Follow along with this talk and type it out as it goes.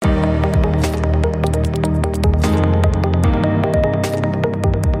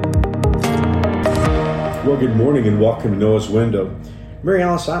Well, good morning and welcome to Noah's Window. Mary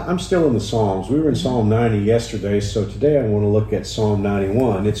Alice, I'm still in the Psalms. We were in Psalm 90 yesterday, so today I want to look at Psalm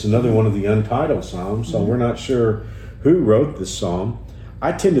 91. It's another one of the untitled Psalms, so we're not sure who wrote this psalm.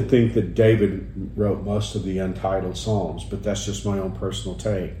 I tend to think that David wrote most of the untitled Psalms, but that's just my own personal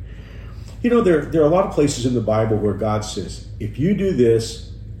take. You know, there are a lot of places in the Bible where God says, if you do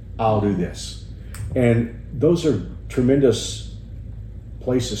this, I'll do this. And those are tremendous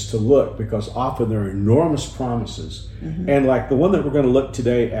places to look because often there are enormous promises. And like the one that we're going to look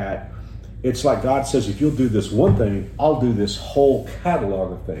today at, it's like God says, if you'll do this one thing, I'll do this whole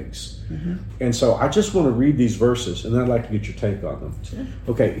catalog of things. And so I just want to read these verses and then I'd like to get your take on them. Sure.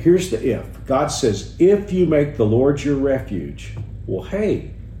 Okay, here's the if. God says, if you make the Lord your refuge, well,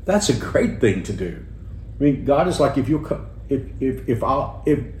 hey, that's a great thing to do. I mean, God is like, God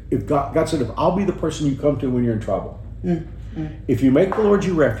said, if I'll be the person you come to when you're in trouble, if you make the Lord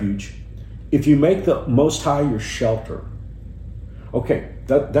your refuge, if you make the Most High your shelter, okay,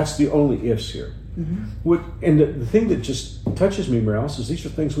 that's the only ifs here. And the thing that just touches me, Morales, is these are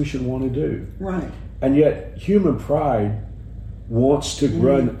things we should want to do. Right. And yet human pride wants to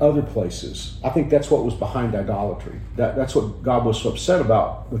run other places. I think that's what was behind idolatry. That's what God was so upset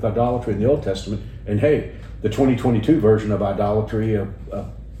about with idolatry in the Old Testament. And hey, the 2022 version of idolatry of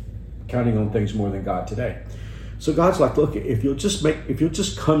counting on things more than God today. So God's like, look, if you'll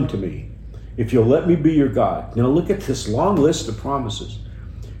just come to me, if you'll let me be your God. Now look at this long list of promises.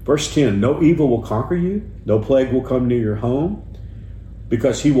 Verse 10, no evil will conquer you, no plague will come near your home,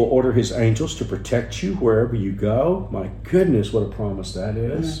 because he will order his angels to protect you wherever you go. My goodness, what a promise that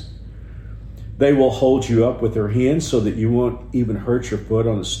is. They will hold you up with their hands so that you won't even hurt your foot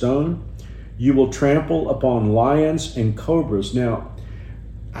on a stone. You will trample upon lions and cobras. Now,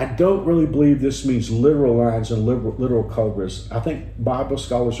 I don't really believe this means literal lions and literal cobras. I think Bible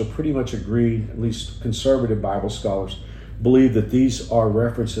scholars are pretty much agreed, at least conservative Bible scholars, believe that these are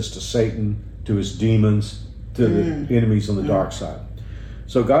references to Satan, to his demons, to the enemies on the dark side.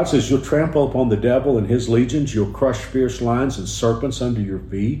 So God says, you'll trample upon the devil and his legions. You'll crush fierce lions and serpents under your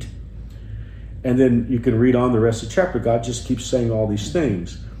feet. And then you can read on the rest of the chapter. God just keeps saying all these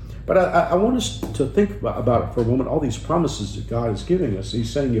things. But I want us to think about it for a moment, all these promises that God is giving us.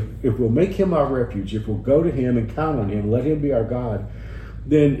 He's saying if we'll make him our refuge, if we'll go to him and count on him, let him be our God,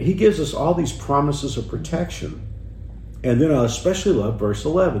 then he gives us all these promises of protection. And then I especially love verse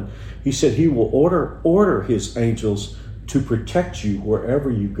 11. He said he will order his angels to protect you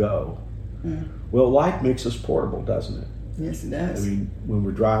wherever you go. Well, life makes us portable, doesn't it? Yes, it does. I mean, when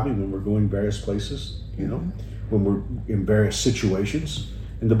we're driving, when we're going various places, when we're in various situations.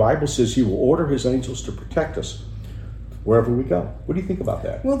 And the Bible says he will order his angels to protect us wherever we go. What do you think about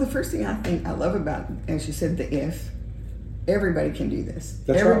that? Well, the first thing I love about, as you said, the if, everybody can do this.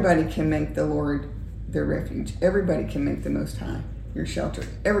 That's everybody right. can make the Lord their refuge. Everybody can make the Most High your shelter.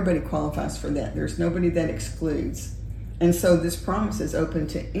 Everybody qualifies for that. There's nobody that excludes. And so this promise is open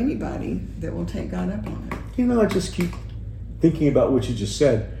to anybody that will take God up on it. You know, I just keep thinking about what you just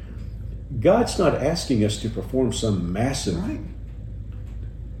said. God's not asking us to perform some massive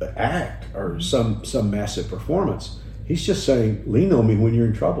act or some massive performance. He's just saying, lean on me when you're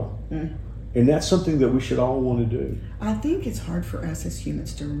in trouble. And that's something that we should all want to do. I think it's hard for us as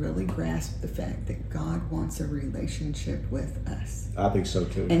humans to really grasp the fact that God wants a relationship with us. I think so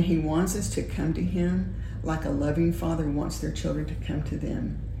too. And he wants us to come to him like a loving father wants their children to come to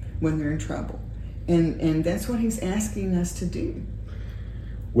them when they're in trouble. And that's what he's asking us to do.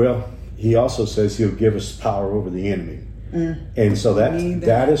 Well, he also says he'll give us power over the enemy. And so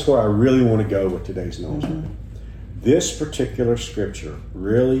that is where I really want to go with today's Noah's Window. This particular scripture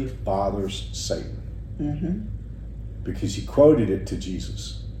really bothers Satan because he quoted it to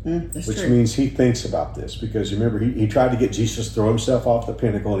Jesus, which means he thinks about this. Because remember, he tried to get Jesus to throw himself off the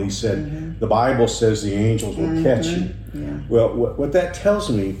pinnacle, and he said, the Bible says the angels will catch you. Yeah. Well, what that tells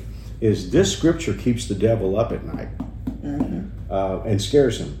me is this scripture keeps the devil up at night and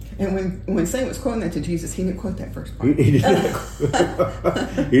scares him. And when Satan was quoting that to Jesus, he didn't quote that first part. He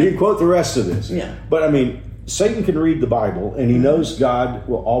didn't quote the rest of this. Yeah. But I mean, Satan can read the Bible, and he knows God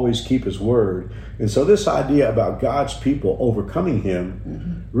will always keep his word. And so this idea about God's people overcoming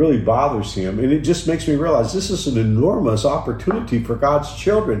him really bothers him. And it just makes me realize this is an enormous opportunity for God's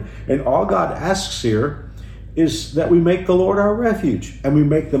children. And all God asks here is that we make the Lord our refuge and we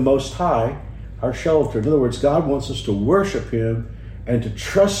make the Most High our shelter. In other words, God wants us to worship him and to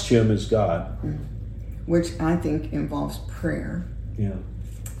trust him as God. Which I think involves prayer. Yeah.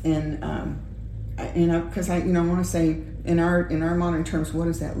 And because I want to say in our modern terms, what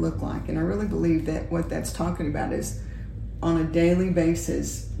does that look like? And I really believe that what that's talking about is on a daily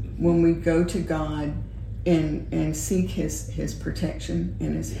basis when we go to God and seek his protection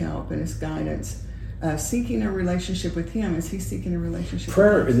and his help and his guidance. Seeking a relationship with him as he's seeking a relationship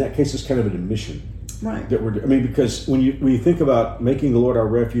Prayer, with us. in that case, is kind of an admission. Right. Because when you think about making the Lord our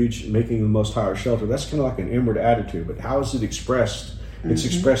refuge, making the Most High our shelter, that's kind of like an inward attitude. But how is it expressed? It's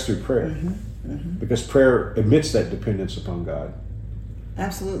expressed through prayer. Because prayer admits that dependence upon God.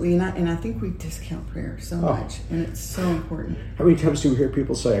 Absolutely, and I think we discount prayer so much, and it's so important. How many times do we hear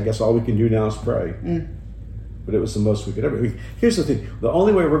people say, I guess all we can do now is pray? But it was the most we could ever. Here's the thing. The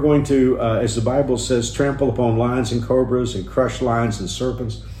only way we're going to, as the Bible says, trample upon lions and cobras and crush lions and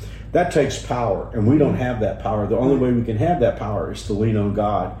serpents, that takes power, and we don't have that power. The only way we can have that power is to lean on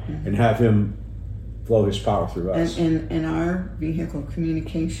God and have him flow his power through us. And our vehicle of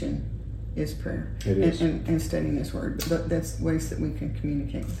communication is prayer. It is. And studying his word. But that's ways that we can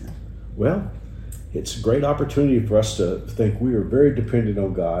communicate with him. Well, it's a great opportunity for us to think we are very dependent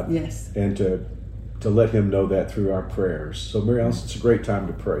on God. Yes. And to let him know that through our prayers. So, Mary Alice, it's a great time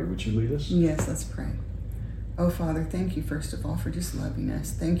to pray. Would you lead us? Yes, let's pray. Oh, Father, thank you, first of all, for just loving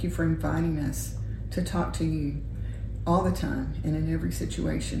us. Thank you for inviting us to talk to you all the time and in every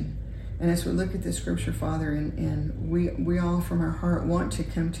situation. And as we look at this scripture, Father, and we all from our heart want to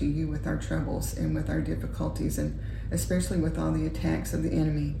come to you with our troubles and with our difficulties, and especially with all the attacks of the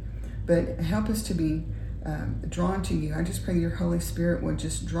enemy. But help us to be drawn to you. I just pray that your Holy Spirit would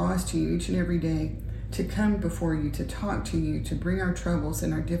just draw us to you each and every day, to come before you, to talk to you, to bring our troubles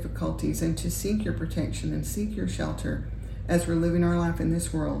and our difficulties, and to seek your protection and seek your shelter as we're living our life in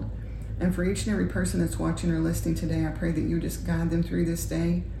this world. And for each and every person that's watching or listening today, I pray that you just guide them through this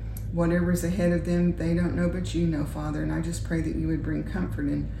day. Whatever is ahead of them, they don't know, but you know, Father. And I just pray that you would bring comfort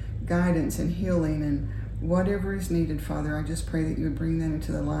and guidance and healing and whatever is needed, Father. I just pray that you would bring that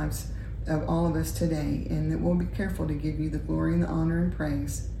into the lives of all of us today, and that we'll be careful to give you the glory and the honor and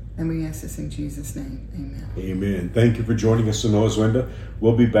praise. And we ask this in Jesus' name. Amen. Amen. Thank you for joining us in Noah's Window.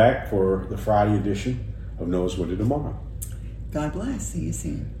 We'll be back for the Friday edition of Noah's Window tomorrow. God bless. See you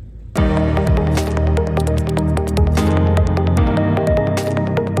soon.